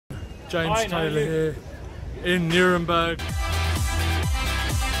James Taylor here in Nuremberg.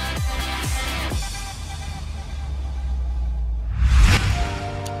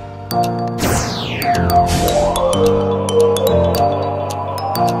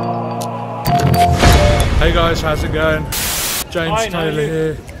 Hey guys, how's it going? James Taylor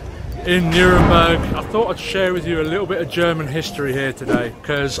here in Nuremberg. I thought I'd share with you a little bit of German history here today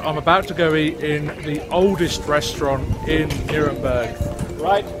because I'm about to go eat in the oldest restaurant in Nuremberg.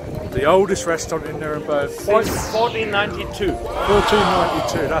 Right. The oldest restaurant in Nuremberg. Since 1492.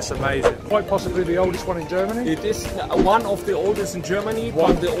 1492, that's amazing. Quite possibly the oldest one in Germany? It is one of the oldest in Germany,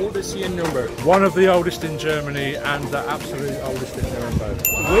 one of the oldest here in Nuremberg. One of the oldest in Germany and the absolute oldest in Nuremberg.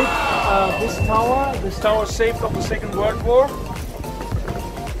 With this tower saved of the Second World War.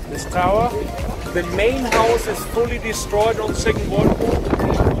 This tower? The main house is fully destroyed on the Second World War.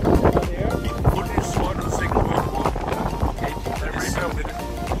 Fully destroyed on the Second World War.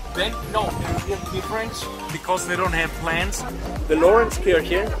 Then, no, there is a difference because they don't have plans. The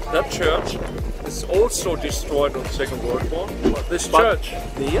Lawrence-Kirche, that church, is also destroyed on the Second World War. This church?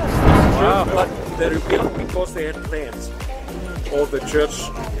 Yes, wow. But they rebuilt because they had plans. All the church.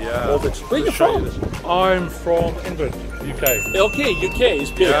 Yeah. All the Where are you from? I'm from England, UK. Okay, UK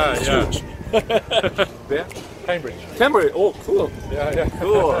is big. Yeah, it's yeah. huge. Where? Cambridge. Cambridge. Oh, cool. Yeah, yeah.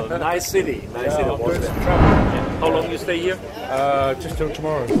 Cool. Nice city. Nice city. Doing some travel. How long you stay here? Just till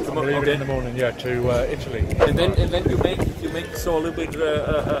tomorrow. I'm leaving in the morning. Yeah, to Italy. And then you make so a little bit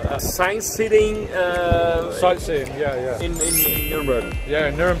sightseeing. Sightseeing. Yeah, yeah. In Nuremberg. Yeah,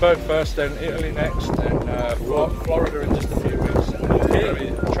 Nuremberg first, then Italy next, then Florida in just a few weeks.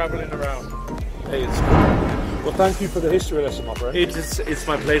 Okay. Traveling around. Hey, it's cool. Well, thank you for the history lesson, my friend. It's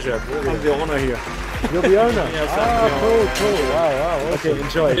my pleasure. I'm the owner here. You're the owner? Yes, cool. Wow, awesome. Okay,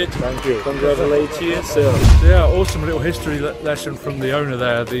 enjoy it. Thank you. Congratulations. So, yeah, awesome little history lesson from the owner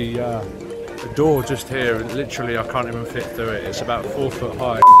there. The door just here, literally I can't even fit through it. It's about 4 foot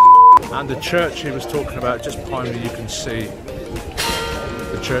high. And the church he was talking about, just behind me you can see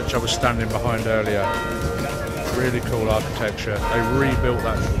the church I was standing behind earlier. Really cool architecture. They rebuilt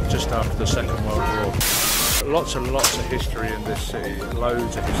that just after the Second World War. Lots and lots of history in this city,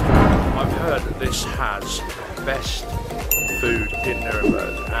 loads of history. I've heard that this has best food in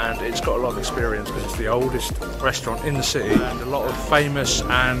Nuremberg and it's got a lot of experience because it's the oldest restaurant in the city and a lot of famous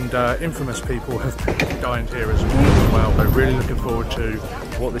and infamous people have dined here as well. I'm really looking forward to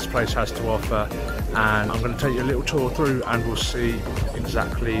what this place has to offer and I'm going to take you a little tour through and we'll see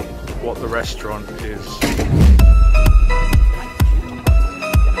exactly what the restaurant is.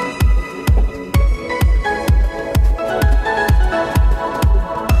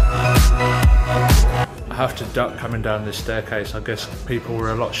 I have to duck coming down this staircase. I guess people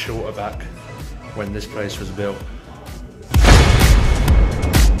were a lot shorter back when this place was built.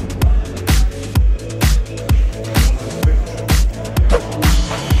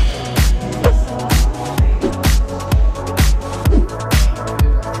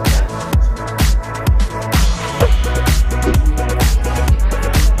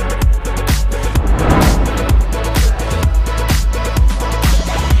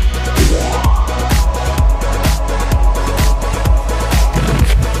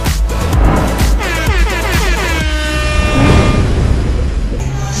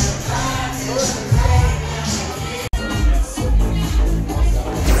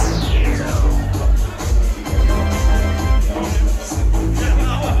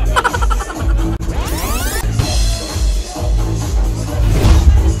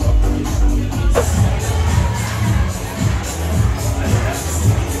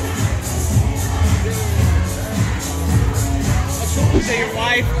 Say your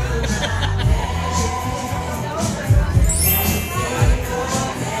wife.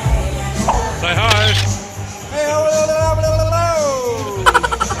 Say hi. Hey, hello.